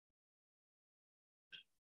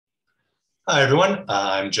Hi, everyone.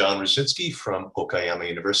 I'm John Rucynski from Okayama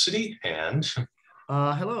University, and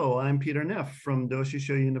Hello, I'm Peter Neff from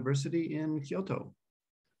Doshisho University in Kyoto.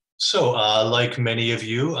 like many of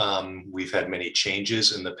you, we've had many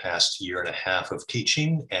changes in the past year and a half of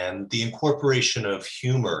teaching, and the incorporation of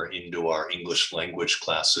humor into our English language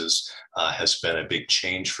classes has been a big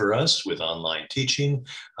change for us with online teaching,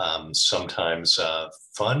 sometimes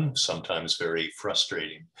fun, sometimes very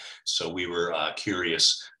frustrating. So we were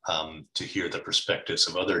curious to hear the perspectives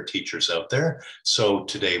of other teachers out there. So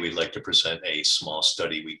today we'd like to present a small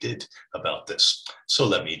study we did about this. So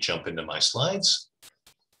let me jump into my slides.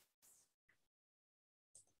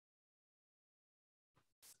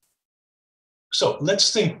 So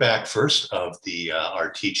let's think back first of our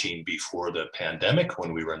teaching before the pandemic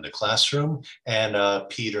when we were in the classroom. And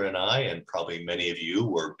Peter and I, and probably many of you,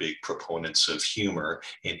 were big proponents of humor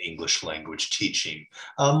in English language teaching.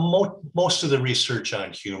 Most of the research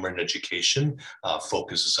on humor in education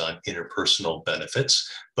focuses on interpersonal benefits,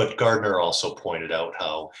 but Gardner also pointed out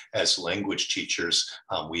how, as language teachers,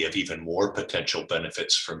 we have even more potential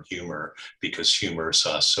benefits from humor because humor is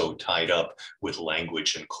so tied up with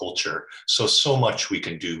language and culture. So much we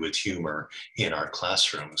can do with humor in our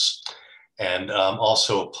classrooms. And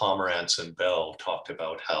also Pomerantz and Bell talked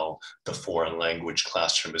about how the foreign language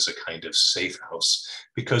classroom is a kind of safe house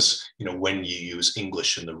because, when you use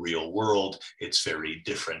English in the real world, it's very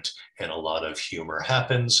different and a lot of humor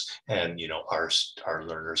happens. And, our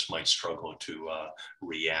learners might struggle to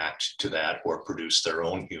react to that or produce their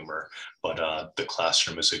own humor. But the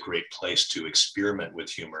classroom is a great place to experiment with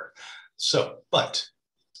humor. But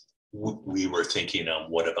we were thinking,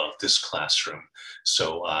 what about this classroom?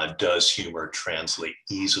 So does humor translate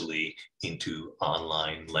easily into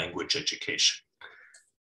online language education?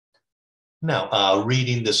 Now,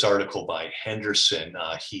 reading this article by Henderson,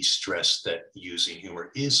 he stressed that using humor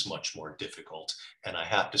is much more difficult. And I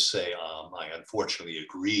have to say, I unfortunately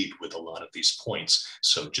agreed with a lot of these points.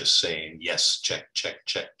 So just saying, yes, check, check,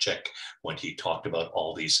 check, check, when he talked about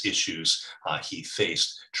all these issues he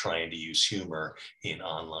faced trying to use humor in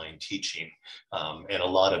online teaching. And a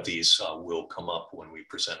lot of these will come up when we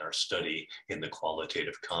present our study in the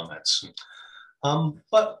qualitative comments.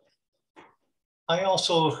 But I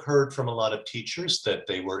also heard from a lot of teachers that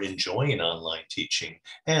they were enjoying online teaching,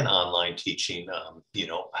 and online teaching,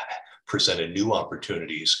 presented new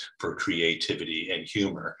opportunities for creativity and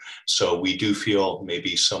humor. So we do feel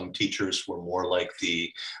maybe some teachers were more like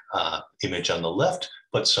the image on the left,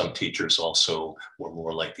 but some teachers also were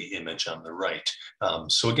more like the image on the right.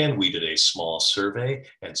 So again, we did a small survey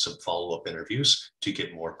and some follow-up interviews to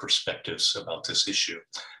get more perspectives about this issue.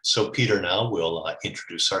 So Peter now will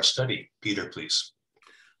introduce our study. Peter, please.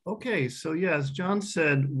 Okay, so yeah, as John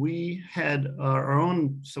said, we had our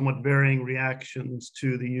own somewhat varying reactions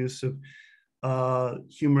to the use of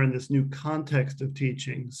humor in this new context of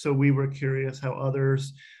teaching. So we were curious how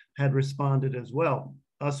others had responded as well.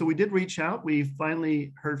 So we did reach out. We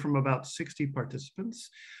finally heard from about 60 participants,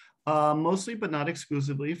 mostly but not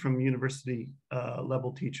exclusively from university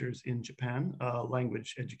level teachers in Japan,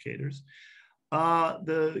 language educators.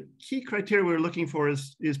 The key criteria we were looking for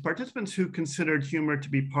is participants who considered humor to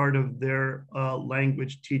be part of their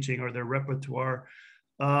language teaching or their repertoire.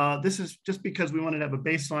 This is just because we wanted to have a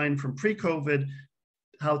baseline from pre-COVID,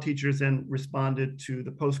 how teachers then responded to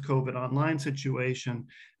the post-COVID online situation,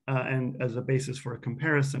 and as a basis for a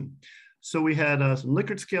comparison. So we had some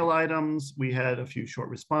Likert scale items, we had a few short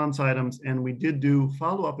response items, and we did do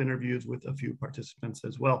follow-up interviews with a few participants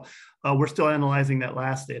as well. We're still analyzing that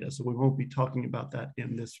last data, so we won't be talking about that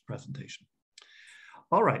in this presentation.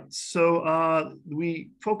 All right, so we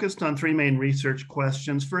focused on three main research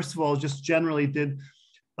questions. First of all, just generally, did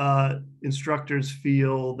instructors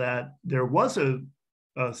feel that there was a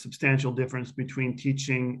substantial difference between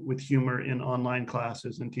teaching with humor in online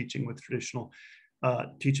classes and teaching with traditional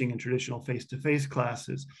teaching in traditional face-to-face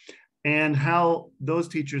classes, and how those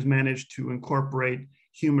teachers managed to incorporate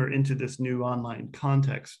humor into this new online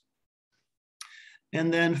context.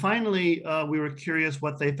 And then finally, we were curious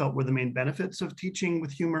what they felt were the main benefits of teaching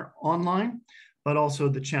with humor online, but also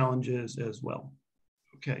the challenges as well.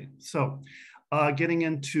 Okay, so getting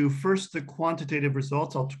into first the quantitative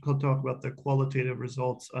results. I'll talk about the qualitative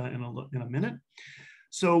results in a minute.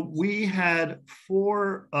 So we had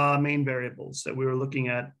four main variables that we were looking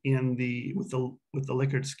at with the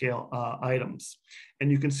Likert scale items,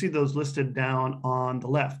 and you can see those listed down on the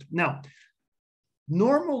left. Now,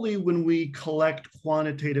 Normally, when we collect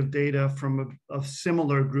quantitative data from a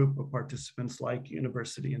similar group of participants like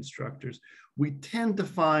university instructors, we tend to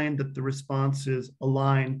find that the responses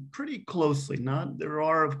align pretty closely.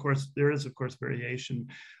 There is of course variation,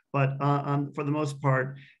 but for the most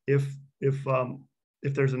part, if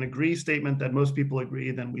there's an agree statement that most people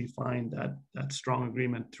agree, then we find that strong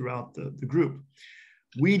agreement throughout the group.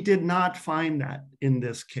 We did not find that in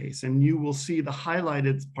this case, and you will see the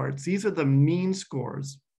highlighted parts. These are the mean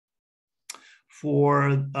scores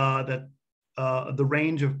for the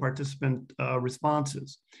range of participant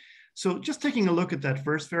responses. So just taking a look at that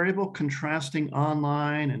first variable, contrasting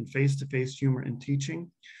online and face-to-face humor in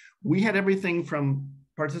teaching, we had everything from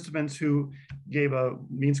participants who gave a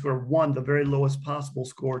mean score of 1, the very lowest possible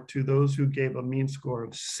score, to those who gave a mean score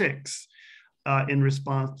of 6. In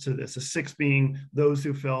response to this, a 6 being those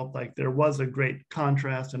who felt like there was a great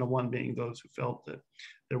contrast, and a 1 being those who felt that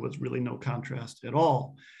there was really no contrast at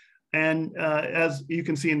all. And as you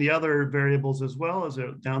can see in the other variables as well as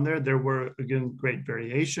down there, there were, again, great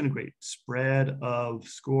variation, a great spread of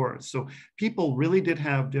scores. So people really did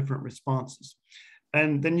have different responses.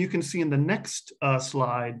 And then you can see in the next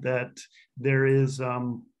slide that there is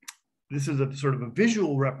this is a sort of a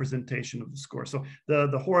visual representation of the score. So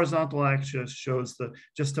the horizontal axis shows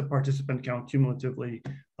just the participant count cumulatively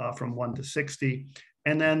from 1 to 60.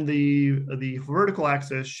 And then the vertical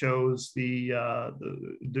axis shows the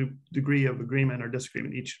degree of agreement or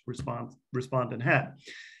disagreement each respondent had.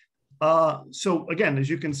 So again, as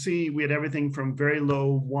you can see, we had everything from very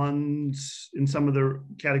low 1s in some of the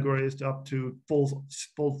categories to up to full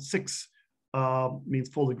 6 means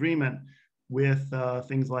full agreement, with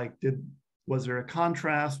things like, was there a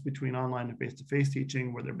contrast between online and face-to-face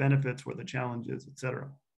teaching? Were there benefits? Were there challenges, et cetera?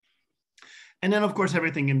 And then of course,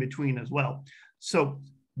 everything in between as well. So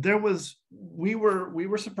we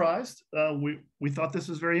were surprised. We thought this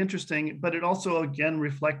was very interesting, but it also again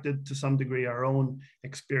reflected to some degree our own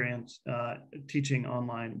experience teaching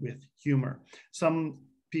online with humor. Some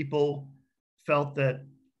people felt that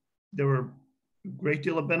there were great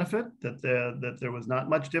deal of benefit, that there was not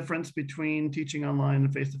much difference between teaching online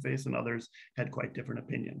and face-to-face, and others had quite different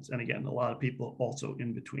opinions. And again, a lot of people also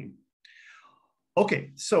in between. Okay,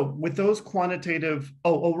 so with those quantitative,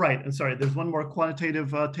 right, and sorry, there's one more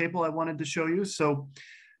quantitative table I wanted to show you. So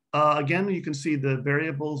again, you can see the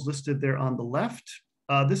variables listed there on the left.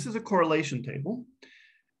 This is a correlation table,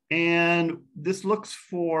 and this looks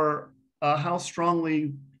for how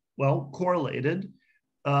strongly, correlated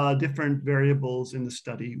different variables in the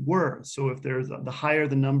study were. So if there's the higher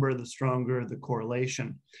the number, the stronger the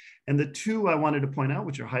correlation. And the two I wanted to point out,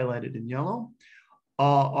 which are highlighted in yellow,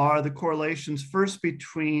 are the correlations first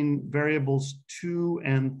between variables 2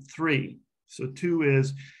 and 3. So 2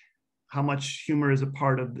 is how much humor is a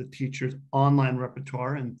part of the teacher's online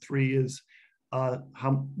repertoire, and 3 is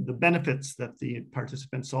how the benefits that the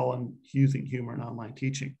participants saw in using humor in online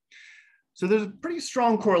teaching. So there's a pretty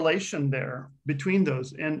strong correlation there between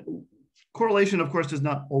those. And correlation, of course, does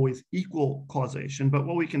not always equal causation, but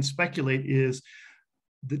what we can speculate is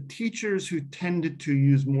the teachers who tended to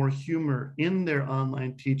use more humor in their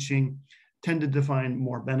online teaching tended to find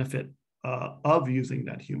more benefit of using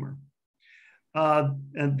that humor.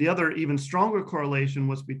 And the other even stronger correlation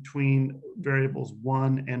was between variables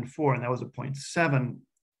 1 and 4, and that was a 0.7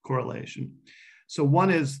 correlation. So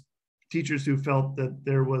 1 is teachers who felt that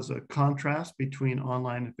there was a contrast between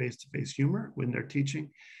online and face-to-face humor when they're teaching.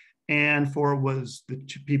 And 4 was the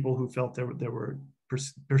people who felt there were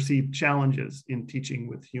perceived challenges in teaching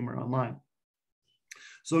with humor online.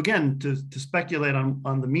 So again, to speculate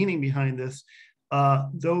on the meaning behind this,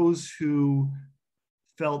 those who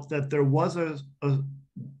felt that there was a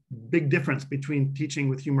big difference between teaching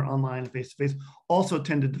with humor online and face-to-face also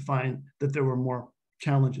tended to find that there were more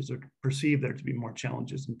challenges, or perceived there to be more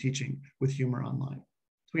challenges in teaching with humor online.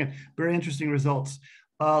 So again, very interesting results.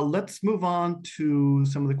 Let's move on to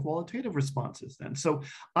some of the qualitative responses then. So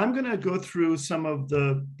I'm going to go through some of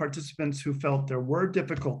the participants who felt there were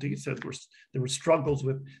difficulties, that there were struggles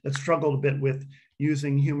that struggled a bit with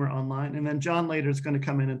using humor online. And then John later is going to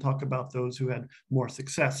come in and talk about those who had more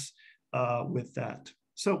success with that.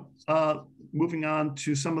 So moving on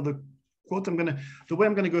to some of the quotes, the way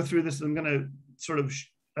I'm going to go through this is I'm going to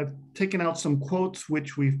I've taken out some quotes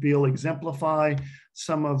which we feel exemplify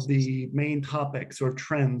some of the main topics or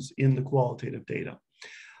trends in the qualitative data.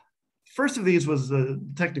 First of these was the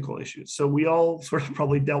technical issues. So we all sort of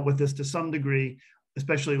probably dealt with this to some degree,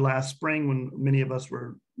 especially last spring when many of us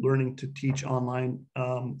were learning to teach online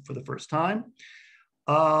for the first time.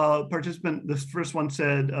 Participant, this first one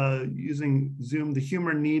said, using Zoom, the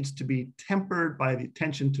humor needs to be tempered by the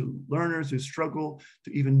attention to learners who struggle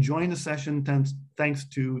to even join the session thanks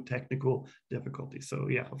to technical difficulties. So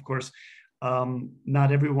yeah, of course,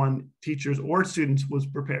 not everyone, teachers or students, was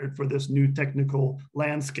prepared for this new technical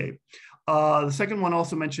landscape. The second one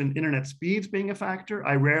also mentioned internet speeds being a factor.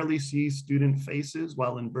 I rarely see student faces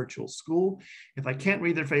while in virtual school. If I can't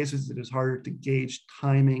read their faces, it is harder to gauge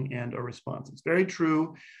timing and or response. It's very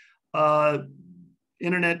true.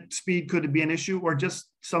 Internet speed could be an issue, or just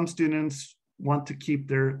some students want to keep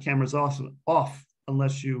their cameras off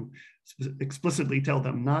unless you explicitly tell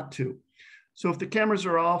them not to. So if the cameras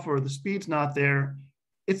are off or the speed's not there,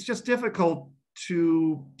 it's just difficult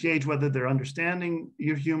to gauge whether they're understanding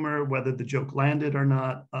your humor, whether the joke landed or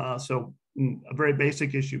not. So a very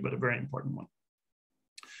basic issue, but a very important one.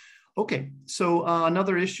 Okay, so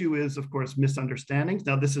another issue is, of course, misunderstandings.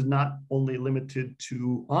 Now, this is not only limited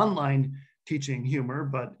to online teaching humor,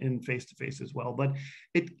 but in face-to-face as well. But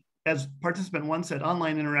it, as participant one said,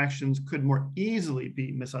 online interactions could more easily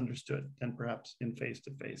be misunderstood than perhaps in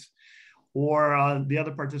face-to-face. Or the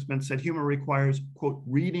other participant said humor requires, quote,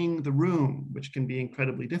 reading the room, which can be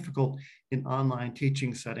incredibly difficult in online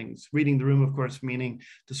teaching settings. Reading the room, of course, meaning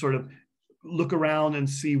to sort of look around and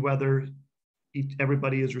see whether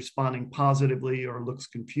everybody is responding positively or looks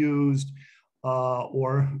confused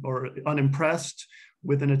or unimpressed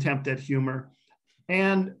with an attempt at humor.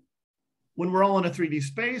 And when we're all in a 3D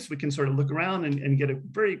space, we can sort of look around and get a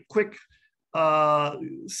very quick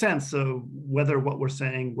sense of whether what we're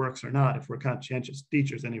saying works or not, if we're conscientious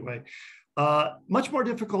teachers anyway. Much more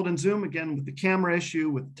difficult in Zoom, again, with the camera issue,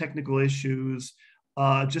 with technical issues,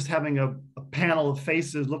 just having a panel of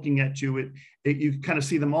faces looking at you, you kind of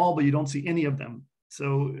see them all, but you don't see any of them.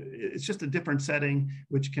 So it's just a different setting,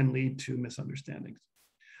 which can lead to misunderstandings.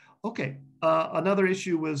 Okay, another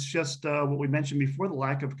issue was just what we mentioned before, the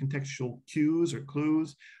lack of contextual cues or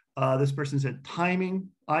clues. This person said timing,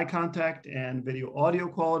 eye contact, and video audio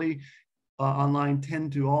quality online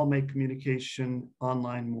tend to all make communication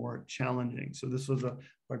online more challenging. So this was a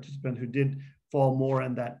participant who did fall more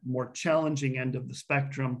on that more challenging end of the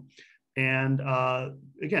spectrum. And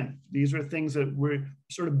again, these are things that were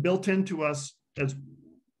sort of built into us as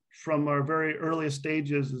from our very earliest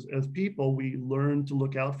stages as people. We learn to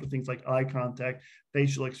look out for things like eye contact,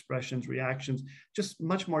 facial expressions, reactions, just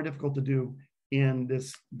much more difficult to do in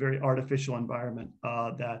this very artificial environment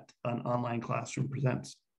that an online classroom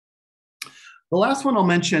presents. The last one I'll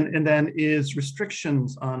mention and then is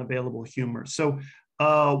restrictions on available humor. So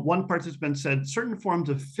one participant said certain forms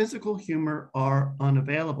of physical humor are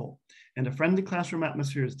unavailable and a friendly classroom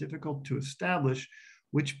atmosphere is difficult to establish,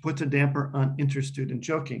 which puts a damper on inter-student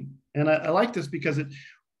joking. And I like this because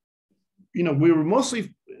we were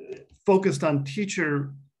mostly focused on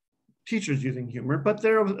teachers using humor, but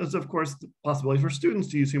there is, of course, the possibility for students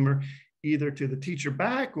to use humor either to the teacher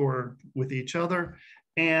back or with each other.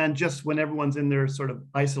 And just when everyone's in their sort of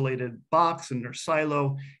isolated box in their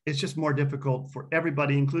silo, it's just more difficult for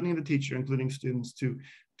everybody, including the teacher, including students,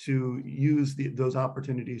 to use those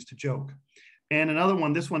opportunities to joke. And another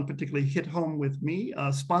one, this one particularly hit home with me,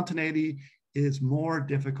 spontaneity is more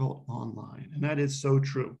difficult online. And that is so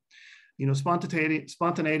true.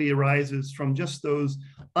 Spontaneity arises from just those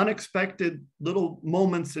unexpected little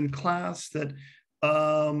moments in class that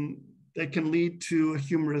that can lead to a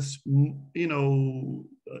humorous,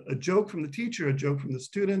 a joke from the teacher, a joke from the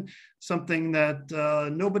student, something that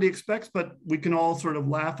nobody expects, but we can all sort of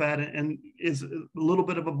laugh at it and is a little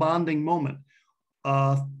bit of a bonding moment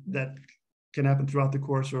that can happen throughout the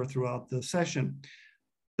course or throughout the session.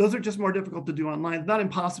 Those are just more difficult to do online. Not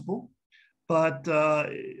impossible, but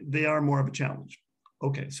they are more of a challenge.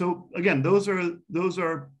 Okay, so again, those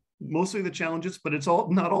are mostly the challenges, but it's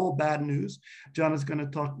not all bad news. John is going to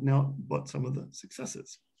talk now about some of the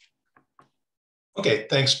successes. Okay,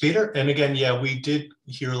 thanks, Peter. And again, yeah, we did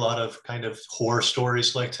hear a lot of kind of horror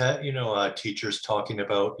stories like that, teachers talking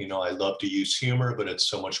about, I love to use humor, but it's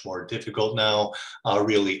so much more difficult now,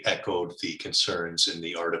 really echoed the concerns in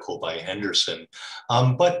the article by Henderson.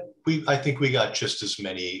 But I think we got just as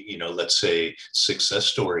many, let's say, success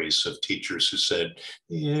stories of teachers who said,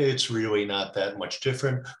 yeah, it's really not that much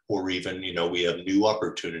different, or even, we have new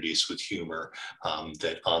opportunities with humor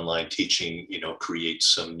that online teaching,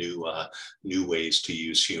 creates some new ways to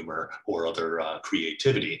use humor or other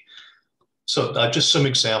creativity. So just some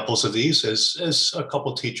examples of these as a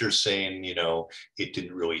couple teachers saying, it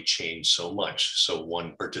didn't really change so much. So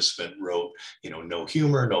one participant wrote, no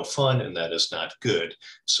humor, no fun, and that is not good.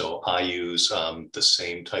 So I use the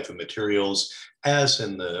same type of materials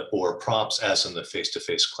or props as in the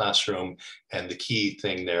face-to-face classroom. And the key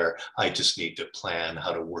thing there, I just need to plan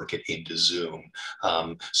how to work it into Zoom.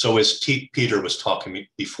 So as Peter was talking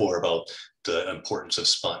before about the importance of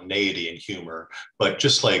spontaneity and humor, but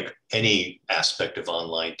just like any aspect of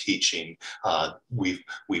online teaching, we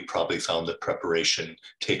probably found that preparation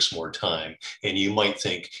takes more time. And you might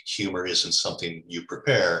think humor isn't something you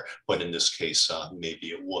prepare, but in this case, maybe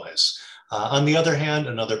it was. On the other hand,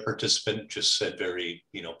 another participant just said very,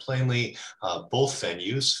 plainly, both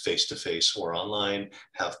venues, face-to-face or online,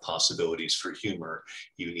 have possibilities for humor.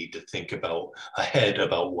 You need to think ahead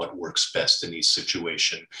about what works best in each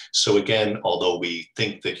situation. So again, although we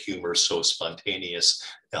think that humor is so spontaneous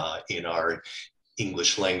in our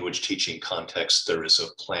English language teaching context, there is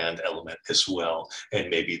a planned element as well. And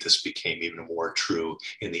maybe this became even more true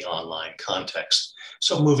in the online context.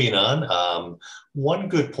 So moving on, one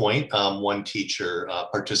good point, one teacher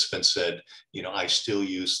participant said, I still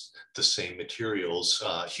use the same materials,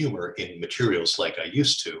 humor in materials like I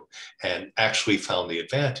used to, and actually found the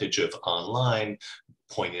advantage of online,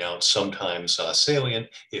 pointing out sometimes salient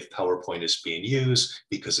if PowerPoint is being used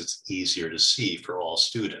because it's easier to see for all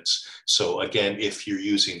students. So again, if you're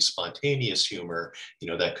using spontaneous humor,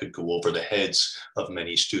 that could go over the heads of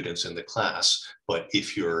many students in the class. But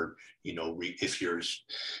if you're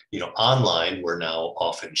online, we're now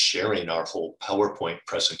often sharing our whole PowerPoint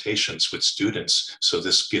presentations with students. So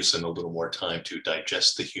this gives them a little more time to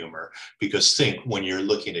digest the humor, because think when you're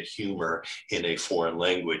looking at humor in a foreign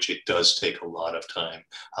language, it does take a lot of time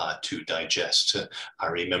to digest. I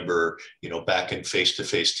remember, back in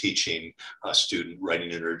face-to-face teaching, a student writing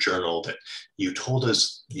in her journal that you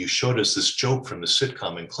showed us this joke from the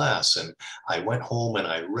sitcom in class, and I went home and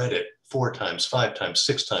I read it 4 times, 5 times,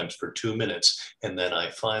 6 times for 2 minutes. And then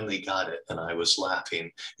I finally got it and I was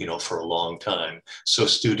laughing, for a long time. So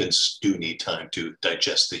students do need time to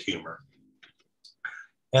digest the humor.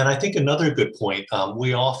 And I think another good point,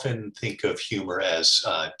 we often think of humor as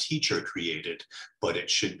teacher created, but it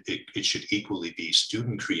should equally be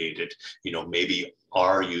student created. Maybe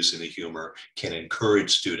our using the humor can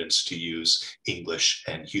encourage students to use English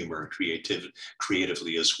and humor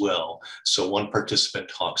creatively as well. So one participant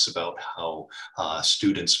talks about how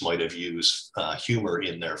students might have used humor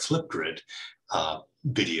in their Flipgrid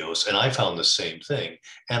videos, and I found the same thing.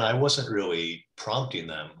 And I wasn't really prompting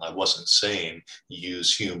them. I wasn't saying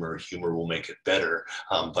use humor will make it better.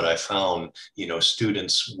 But I found,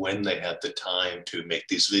 students, when they had the time to make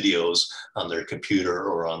these videos on their computer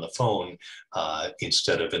or on the phone,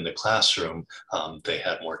 instead of in the classroom, they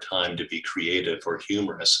had more time to be creative or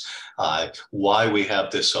humorous. Why we have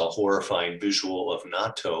this horrifying visual of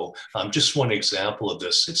natto, just one example of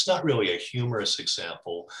this. It's not really a humorous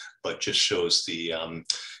example, but just shows the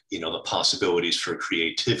possibilities for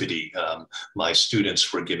creativity. My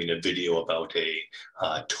students were giving a video about a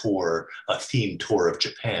themed tour of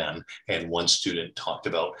Japan, and one student talked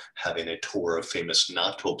about having a tour of famous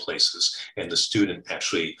natto places, and the student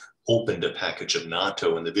actually opened a package of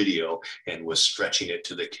natto in the video and was stretching it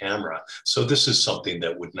to the camera. So this is something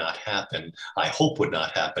that would not happen, I hope would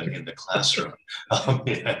not happen in the classroom.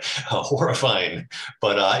 Horrifying,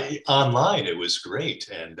 but online it was great,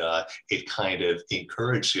 and it kind of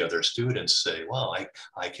encouraged the other students to say, wow,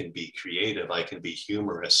 I can be creative, I can be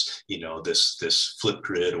humorous, this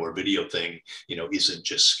Flipgrid or video thing, isn't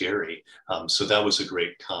just scary. So that was a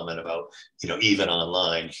great comment about, even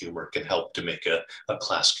online, humor can help to make a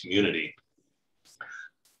class community.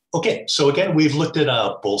 Okay, so again, we've looked at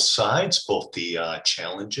both sides, both the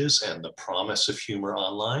challenges and the promise of humor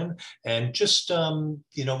online. And just,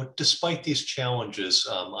 despite these challenges,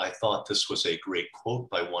 I thought this was a great quote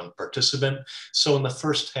by one participant. So in the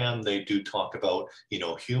first hand, they do talk about,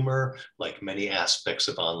 humor, like many aspects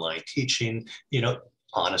of online teaching,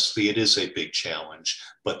 honestly, it is a big challenge,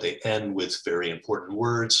 but they end with very important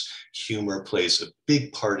words. Humor plays a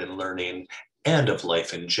big part in learning and of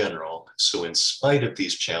life in general. So in spite of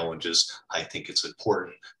these challenges, I think it's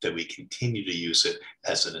important that we continue to use it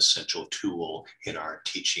as an essential tool in our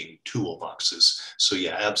teaching toolboxes. So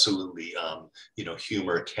yeah, absolutely,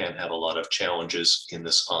 humor can have a lot of challenges in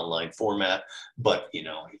this online format, but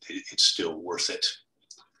it's still worth it.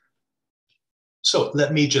 So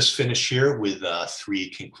let me just finish here with 3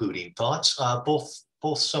 concluding thoughts,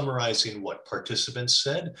 both summarizing what participants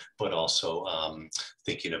said, but also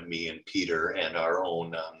thinking of me and Peter and our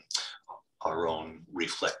own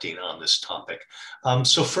reflecting on this topic.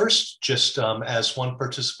 So first, just as one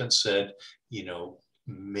participant said,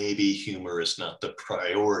 maybe humor is not the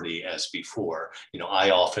priority as before.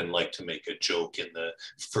 I often like to make a joke in the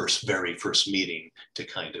very first meeting to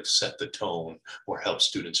kind of set the tone or help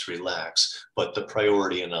students relax. But the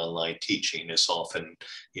priority in online teaching is often,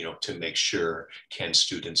 to make sure, can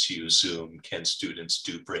students use Zoom? Can students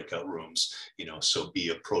do breakout rooms? So be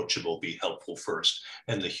approachable, be helpful first,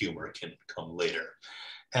 and the humor can come later.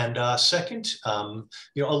 And second, a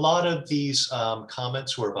lot of these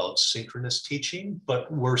comments were about synchronous teaching, but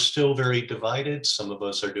we're still very divided. Some of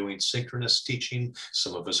us are doing synchronous teaching,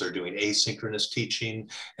 some of us are doing asynchronous teaching,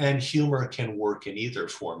 and humor can work in either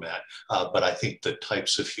format. But I think the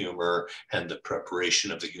types of humor and the preparation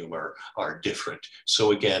of the humor are different.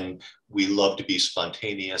 So again, we love to be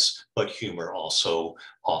spontaneous, but humor also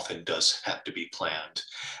often does have to be planned.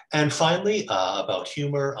 And finally, about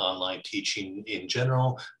humor, online teaching in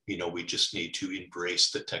general, we just need to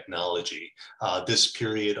embrace the technology. This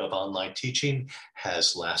period of online teaching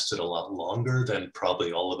has lasted a lot longer than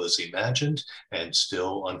probably all of us imagined, and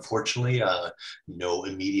still, unfortunately, no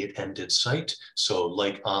immediate end in sight. So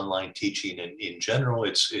like online teaching in general,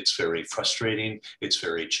 it's very frustrating, it's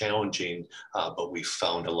very challenging, but we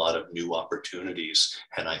found a lot of new opportunities.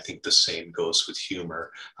 And I think the same goes with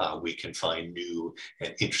humor. We can find new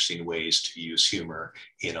and interesting ways to use humor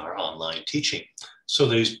in our online teaching. So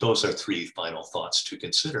those are three final thoughts to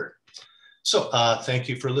consider. So thank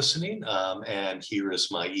you for listening. And here is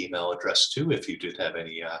my email address too. If you did have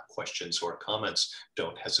any questions or comments,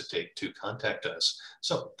 don't hesitate to contact us.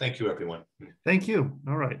 So thank you, everyone. Thank you.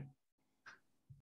 All right.